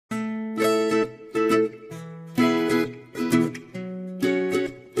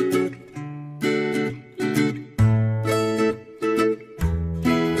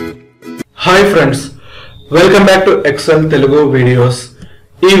Hi friends, welcome back to Excel Telugu videos.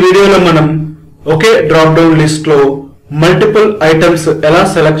 ఈ వీడియోలో మనం ఒకే డ్రాప్ డౌన్ లిస్ట్ లో మల్టిపుల్ ఐటమ్స్ ఎలా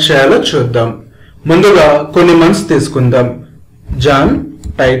సెలెక్ట్ చేయాలో చూద్దాం. ముందుగా కొన్ని మంత్స్ తీసుకుందాం. జాన్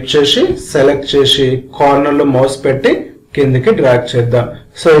టైప్ చేసి సెలెక్ట్ చేసి కార్నర్ లో మౌస్ పెట్టి కిందకి డ్రాగ్ చేద్దాం.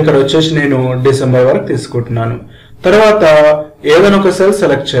 సో ఇక్కడ వచ్చేసి నేను డిసెంబర్ వరకు తీసుకుంటున్నాను. తర్వాత ఏదైనా ఒక సెల్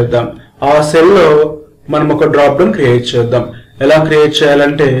సెలెక్ట్ చేద్దాం. ఆ సెల్ లో మనం ఒక డ్రాప్ డౌన్ క్రియేట్ చేద్దాం. ఎలా క్రియేట్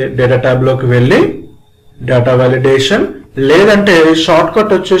చేయాలంటే డేటా ట్యాబ్ లోకి వెళ్ళి డేటా వాలిడేషన్ లేదంటే షార్ట్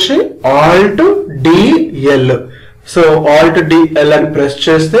కట్ వచ్చేసి Alt DL. So Alt DL అని ప్రెస్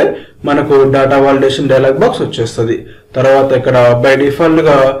చేస్తే మనకు డేటా వాలిడేషన్ డైలాగ్ బాక్స్ వచ్చేస్తుంది. తర్వాత ఇక్కడ బై డిఫాల్ట్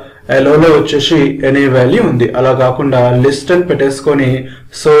గా ఎలోలో వచ్చేసి ఎనీ వాల్యూ ఉంది. అలా కాకుండా లిస్ట్ అని పెట్టేసుకొని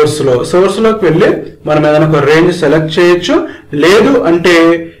సోర్స్ లోకి వెళ్ళి మనం ఏదైనా ఒక రేంజ్ సెలెక్ట్ చేయొచ్చు. లేదు అంటే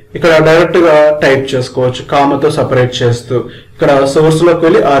ఇక్కడ డైరెక్ట్ గా టైప్ చేసుకోవచ్చు కామతో సపరేట్ చేస్తూ. ఇక్కడ సోర్స్ లోకి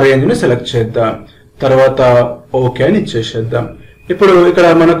వెళ్ళి ఆ రేంజ్ ని సెలెక్ట్ చేద్దాం. తర్వాత ఓకే అని ఇచ్చేసేద్దాం. ఇప్పుడు ఇక్కడ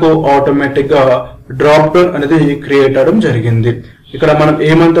మనకు ఆటోమేటిక్ గా డ్రాప్ డౌన్ అనేది క్రియేట్ అవడం జరిగింది. ఇక్కడ మనం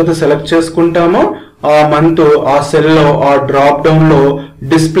ఏ మంత్ అయితే సెలెక్ట్ చేసుకుంటామో ఆ మంత్ ఆ సెల్ లో ఆ డ్రాప్ డౌన్ లో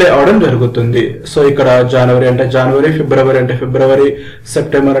డిస్ప్లే అవడం జరుగుతుంది. సో ఇక్కడ జనవరి అంటే జనవరి, ఫిబ్రవరి అంటే ఫిబ్రవరి,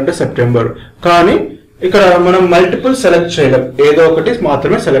 సెప్టెంబర్ అంటే సెప్టెంబర్. కానీ ఇక్కడ మనం మల్టిపుల్ సెలెక్ట్ చేయలేం, ఏదో ఒకటి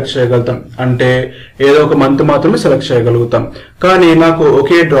మాత్రమే సెలెక్ట్ చేయగలుగుతాం. అంటే ఏదో ఒక మంత్ మాత్రమే సెలెక్ట్ చేయగలుగుతాం. కానీ నాకు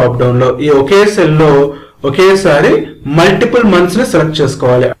ఒకే డ్రాప్ డౌన్ లో ఈ ఒకే సెల్ లో ఒకేసారి మల్టిపుల్ మంత్స్ ని సెలెక్ట్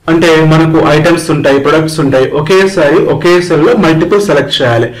చేసుకోవాలి. అంటే మనకు ఐటమ్స్ ఉంటాయి, ప్రొడక్ట్స్ ఉంటాయి, ఒకేసారి ఒకే సెల్ లో మల్టిపుల్ సెలెక్ట్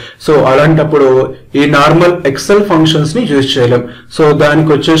చేయాలి. సో అలాంటప్పుడు ఈ నార్మల్ ఎక్సెల్ ఫంక్షన్స్ ని యూజ్ చేయలేం. సో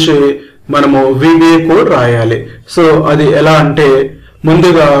దానికి వచ్చేసి మనము VBA కోడ్ రాయాలి. సో అది ఎలా అంటే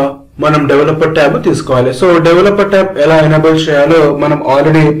ముందుగా మనం డెవలపర్ ట్యాబ్ తీసుకోవాలి. సో డెవలపర్ ట్యాబ్ ఎలా ఎనేబుల్ చేయాలో మనం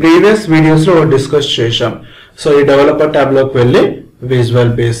ఆల్రెడీ ప్రీవియస్ వీడియోస్ లో డిస్కస్ చేశాం. సో ఈ డెవలపర్ ట్యాబ్ లోకి వెళ్ళి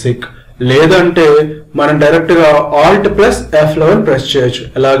విజువల్ బేసిక్ లేదంటే మనం డైరెక్ట్ గా ఆల్ట్ ప్లస్ F11 ప్రెస్ చేయొచ్చు.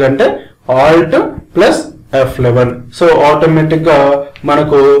 ఎలాగంటే Alt plus F11. So automatic గా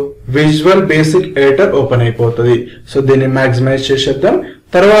మనకు విజువల్ బేసిక్ ఎడిటర్ ఓపెన్ అయిపోతుంది. సో దీన్ని మాక్సిమైజ్ చేసేద్దాం.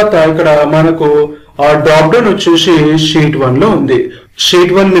 తర్వాత ఇక్కడ మనకు ఆ డ్రాప్ డౌన్ వచ్చేసి షీట్ 1 లో ఉంది.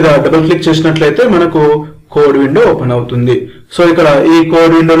 షీట్ 1 మీద డబుల్ క్లిక్ చేసినట్లయితే మనకు కోడ్ విండో ఓపెన్ అవుతుంది. సో ఇక్కడ ఈ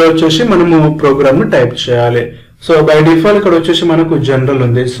కోడ్ విండోలో వచ్చేసి మనము ప్రోగ్రామ్ ను టైప్ చేయాలి. సో బై డిఫాల్ట్ ఇక్కడ వచ్చేసి మనకు జనరల్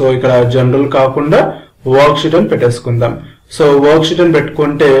ఉంది. సో ఇక్కడ జనరల్ కాకుండా వర్క్ షీట్ అని పెట్టేసుకుందాం. సో వర్క్ షీట్ అని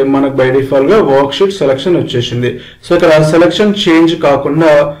పెట్టుకుంటే మనకు బై డిఫాల్ట్ గా వర్క్ షీట్ సెలెక్షన్ వచ్చేసింది. సో ఇక్కడ సెలెక్షన్ చేంజ్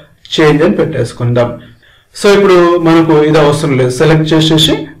కాకుండా చేంజ్ అని పెట్టేసుకుందాం. సో ఇప్పుడు మనకు ఇది అవసరం లేదు, సెలెక్ట్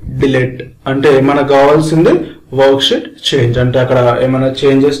చేసేసి డిలీట్. అంటే మనకు కావాల్సింది వర్క్ షీట్ చేంజ్. అంటే అక్కడ ఏమైనా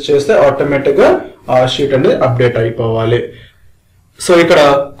చేంజెస్ చేస్తే ఆటోమేటిక్ గా ఆ షీట్ అనేది అప్డేట్ అయిపోవాలి. సో ఇక్కడ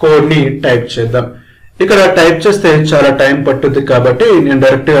కోడ్ ని టైప్ చేద్దాం. ఇక్కడ టైప్ చేస్తే చాలా టైం పట్టుద్ది కాబట్టి నేను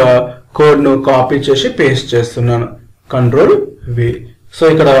డైరెక్ట్ గా కోడ్ ను కాపీ చేసి పేస్ట్ చేస్తున్నాను. Ctrl+V. సో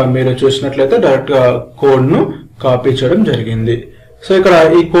ఇక్కడ మీరు చూసినట్లయితే డైరెక్ట్ గా కోడ్ ను కాపీ చేయడం జరిగింది. సో ఇక్కడ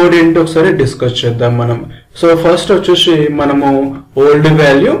ఈ కోడ్ ఏంటో ఒకసారి డిస్కస్ చేద్దాం మనం. సో ఫస్ట్ వచ్చేసి మనము ఓల్డ్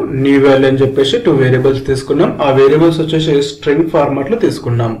వాల్యూ, న్యూ వాల్యూ అని చెప్పేసి 2 వేరియబుల్స్ తీసుకున్నాం. ఆ వేరియబుల్స్ వచ్చేసి స్ట్రింగ్ ఫార్మాట్ లో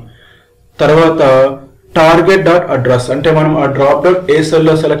తీసుకున్నాం. తర్వాత టార్గెట్ డాట్ అడ్రస్ అంటే మనం ఆ డ్రాప్ డౌన్ ఏ సెల్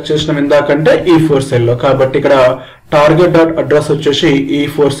లో సెలెక్ట్ చేసినాం ఇందాకంటే E4 సెల్ లో. కాబట్టి ఇక్కడ టార్గెట్ డాట్ అడ్రస్ వచ్చేసి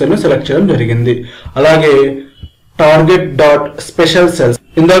E4 సెల్ ను సెలెక్ట్ చేయడం జరిగింది. అలాగే టార్గెట్ డాట్ స్పెషల్ సెల్స్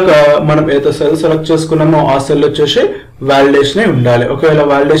ఇందాక మనం ఏదో సెల్ సెలెక్ట్ చేసుకున్నామో ఆ సెల్ వచ్చేసి వాలిడేషన్ ఉండాలి. ఒకవేళ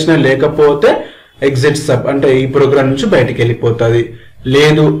వాలిడేషన్ లేకపోతే ఎగ్జిట్ సబ్ అంటే ఈ ప్రోగ్రామ్ నుంచి బయటికి వెళ్ళిపోతుంది.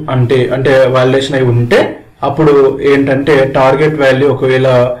 లేదు అంటే వాలిడేషన్ అయి ఉంటే అప్పుడు ఏంటంటే టార్గెట్ వాల్యూ ఒకవేళ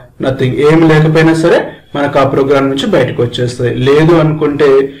నథింగ్ ఏమి లేకపోయినా సరే మనకు ఆ ప్రోగ్రామ్ నుంచి బయటకు వచ్చేస్తుంది. లేదు అనుకుంటే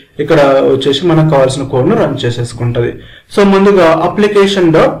ఇక్కడ వచ్చేసి మనకు కావాల్సిన కోడ్ ను రన్ చేసేసుకుంటది. సో ముందుగా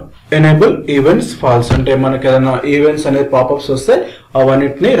application dot enable events falls అంటే మనకి ఏదైనా ఈవెంట్స్ అనేది పాపప్స్ వస్తే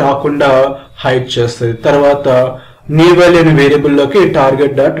అవన్నిటిని రాకుండా హైడ్ చేస్తుంది. తర్వాత న్యూ వాల్యూ అనే వేరియబుల్ లోకి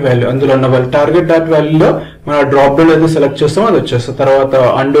టార్గెట్ డాట్ వాల్యూ అందులో ఉన్న వాల్యూ టార్గెట్ డాట్ వాల్యూలో మన డ్రాప్ డౌన్ ఏదో సెలెక్ట్ చేస్తామో అది వచ్చేస్తుంది. తర్వాత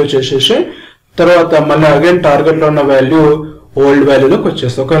అండూ చేసేసి తర్వాత మళ్ళీ అగైన్ టార్గెట్ లో ఉన్న వాల్యూ ఓల్డ్ వాల్యూలోకి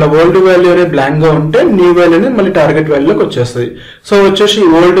వచ్చేస్తుంది. ఒకవేళ ఓల్డ్ వాల్యూ అనేది బ్లాంక్ గా ఉంటే న్యూ వాల్యూ అనేది మళ్ళీ టార్గెట్ వాల్యూలోకి వచ్చేస్తుంది. సో వచ్చేసి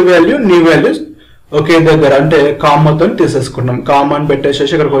ఓల్డ్ వాల్యూ, న్యూ వాల్యూ ఒకే దగ్గర అంటే కామాతో తీసేసుకున్నాం. కామా అని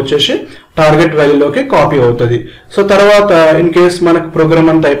పెట్టేసేసి ఇక్కడికి వచ్చేసి టార్గెట్ వాల్యూలోకి కాపీ అవుతుంది. సో తర్వాత ఇన్ కేస్ మనకు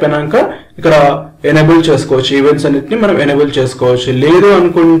ప్రోగ్రామ్ అంతా అయిపోయినాక ఇక్కడ ఎనేబుల్ చేసుకోవచ్చు, ఈవెంట్స్ అన్నిటిని మనం ఎనేబుల్ చేసుకోవచ్చు. లేదు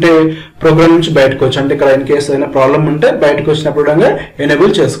అనుకుంటే ప్రోగ్రామ్ నుంచి బయటకు వచ్చి అంటే ఇక్కడ ఇన్ కేస్ ఏదైనా ప్రాబ్లం ఉంటే బయటకు వచ్చినప్పుడు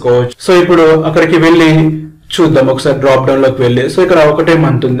ఎనేబుల్ చేసుకోవచ్చు. సో ఇప్పుడు అక్కడికి వెళ్ళి చూద్దాం ఒకసారి డ్రాప్ డౌన్ లోకి వెళ్ళి. సో ఇక్కడ ఒకటే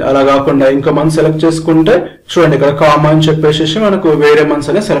మంత్ ఉంది, అలా కాకుండా ఇంకో మంత్ సెలెక్ట్ చేసుకుంటే చూడండి ఇక్కడ కామా అని చెప్పేసి మనకు వేరే మంత్స్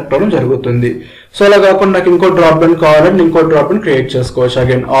అనేది సెలెక్ట్ అవ్వడం జరుగుతుంది. సో అలా కాకుండా నాకు ఇంకో డ్రాప్ డౌన్ కావాలంటే ఇంకో డ్రాప్ డౌన్ క్రియేట్ చేసుకోవచ్చు.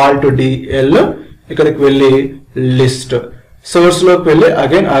 అగైన్ ఆల్ టు డిఎల్ ఇక్కడికి వెళ్ళి లిస్ట్ సోర్స్ లోకి వెళ్ళి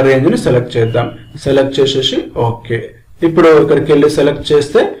అగైన్ ఆ రేంజ్ ని సెలెక్ట్ చేద్దాం. సెలెక్ట్ చేసేసి ఓకే. ఇప్పుడు ఇక్కడికి వెళ్ళి సెలెక్ట్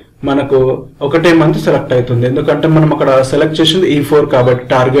చేస్తే మనకు ఒకటే మంత్ సెలెక్ట్ అవుతుంది, ఎందుకంటే మనం అక్కడ సెలెక్ట్ చేసింది E4 కాబట్టి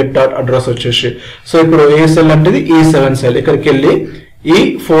టార్గెట్ డాట్ అడ్రస్ వచ్చేసి. సో ఇప్పుడు ఏ సెల్ అంటే E7 సెల్, ఇక్కడికి వెళ్ళి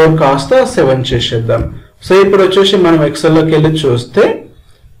E4 కాస్త 7 చేసేద్దాం. సో ఇప్పుడు వచ్చేసి మనం ఎక్సెల్ లోకి వెళ్ళి చూస్తే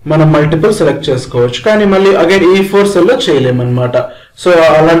మనం మల్టిపుల్ సెలెక్ట్ చేసుకోవచ్చు, కానీ మళ్ళీ అగైన్ E4 సెల్ లో చేయలేమన్నమాట. సో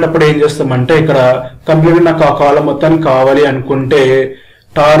అలాంటప్పుడు ఏం చేస్తామంటే ఇక్కడ కంప్లీట్ నాకు ఆ కాలం మొత్తానికి కావాలి అనుకుంటే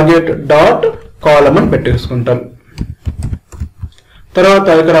టార్గెట్ డాట్ కాలం అని పెట్టేసుకుంటాం. తర్వాత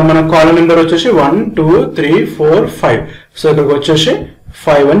ఇక్కడ మన కాలం నెంబర్ వచ్చేసి 1 2 3 4 5. సో ఇక్కడికి వచ్చేసి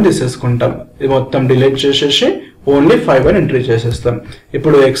 5 అని తీసేసుకుంటాం. ఇది మొత్తం డిలీట్ చేసేసి ఓన్లీ 5 అని ఎంట్రీ చేసేస్తాం.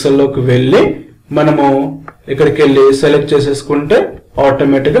 ఇప్పుడు ఎక్సెల్ లోకి వెళ్ళి మనము ఇక్కడికి వెళ్ళి సెలెక్ట్ చేసేసుకుంటే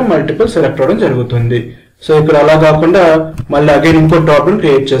ఆటోమేటిక్ గా మల్టిపుల్ సెలెక్ట్ అవడం జరుగుతుంది. సో ఇక్కడ అలా కాకుండా మళ్ళీ అగైన్ ఇంకో డ్రాప్ డౌన్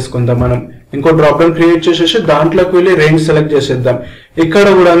క్రియేట్ చేసుకుందాం. మనం ఇంకో డ్రాప్ డౌన్ క్రియేట్ చేసేసి దాంట్లోకి వెళ్ళి రేంజ్ సెలెక్ట్ చేసేద్దాం. ఇక్కడ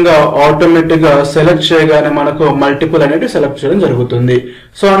కూడా ఆటోమేటిక్ గా సెలెక్ట్ చేయగానే మనకు మల్టిపుల్ అనేది సెలెక్ట్ చేయడం జరుగుతుంది.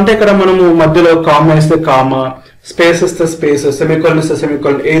 సో అంటే ఇక్కడ మనము మధ్యలో కామా ఇస్తే కామా, స్పేస్ ఇస్తే స్పేస్, సెమికోలన్ ఇస్తే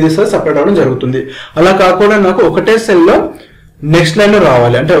సెమికోలన్, ఏది ఇస్తే సపరేట్ అవడం జరుగుతుంది. అలా కాకుండా నాకు ఒకటే సెల్ లో నెక్స్ట్ లైన్ లో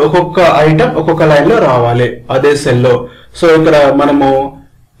రావాలి, అంటే ఒక్కొక్క ఐటమ్ ఒక్కొక్క లైన్ లో రావాలి అదే సెల్ లో. సో ఇక్కడ మనము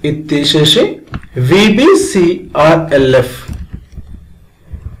ఇది తీసేసి VBCRLF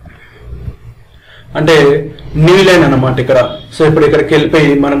అంటే న్యూ లైన్ అన్నమాట ఇక్కడ. సో ఇప్పుడు ఇక్కడికి వెళ్ళిపోయి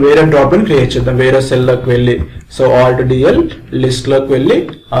మనం వేరే డ్రాప్ డౌన్ క్రియేట్ చేద్దాం, వేరే సెల్ లోకి వెళ్ళి. సో ఆల్ట్ డిఎల్ లిస్ట్ లోకి వెళ్ళి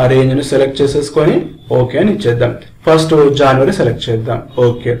ఆ రేంజ్ ని సెలెక్ట్ చేసేసుకొని ఓకే అని ఇచ్చేద్దాం. ఫస్ట్ జనవరి సెలెక్ట్ చేద్దాం,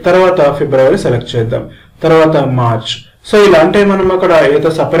 ఓకే. తర్వాత ఫిబ్రవరి సెలెక్ట్ చేద్దాం, తర్వాత మార్చ్. సో ఇలా అంటే మనం అక్కడ ఏదో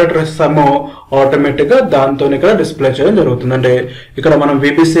సపరేటర్ ఇస్తామో ఆటోమేటిక్ గా దాంతో ఇక్కడ డిస్ప్లే చేయడం జరుగుతుంది. అంటే ఇక్కడ మనం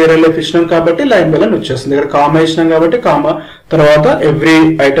VBCRLF ఇచ్చినాం కాబట్టి లైన్ బై లైన్ వచ్చేస్తుంది. ఇక్కడ కామా ఇచ్చినాం కాబట్టి కామా తర్వాత ఎవ్రీ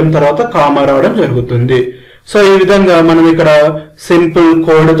ఐటమ్ తర్వాత కామా రావడం జరుగుతుంది. సో ఈ విధంగా మనం ఇక్కడ సింపుల్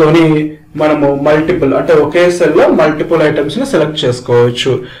కోడ్ తోని మనము మల్టిపుల్ అంటే ఒకే సెల్ లో మల్టిపుల్ ఐటమ్స్ ని సెలెక్ట్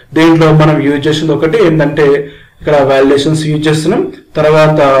చేసుకోవచ్చు. దీంట్లో మనం యూజ్ చేసింది ఒకటి ఏంటంటే ఇక్కడ వాల్యుయేషన్స్ యూజ్ చేస్తున్నాం,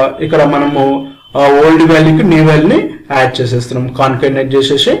 తర్వాత ఇక్కడ మనము ఆ ఓల్డ్ వాల్యూకి న్యూ వాల్యూని యాడ్ చేసేస్తున్నాం, కాన్కాటినేట్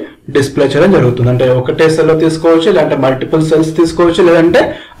చేసేసి డిస్ప్లే చేయడం జరుగుతుంది. అంటే ఒకటే సెల్ లో తీసుకోవచ్చు, లేదంటే మల్టిపుల్ సెల్స్ తీసుకోవచ్చు, లేదంటే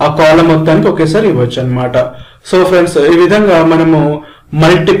ఆ కాలం మొత్తానికి ఒకేసారి ఇవ్వచ్చు అనమాట. సో ఫ్రెండ్స్ ఈ విధంగా మనము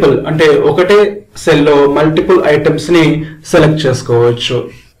మల్టిపుల్ అంటే ఒకటే సెల్ లో మల్టిపుల్ ఐటమ్స్ ని సెలెక్ట్ చేసుకోవచ్చు.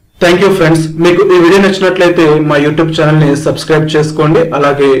 Thank you friends. మీకు ఈ వీడియో నచ్చినట్లయితే మా యూట్యూబ్ ఛానల్ ని సబ్స్క్రైబ్ చేసుకోండి,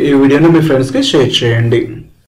 అలాగే ఈ వీడియోని మీ ఫ్రెండ్స్ కి షేర్ చేయండి.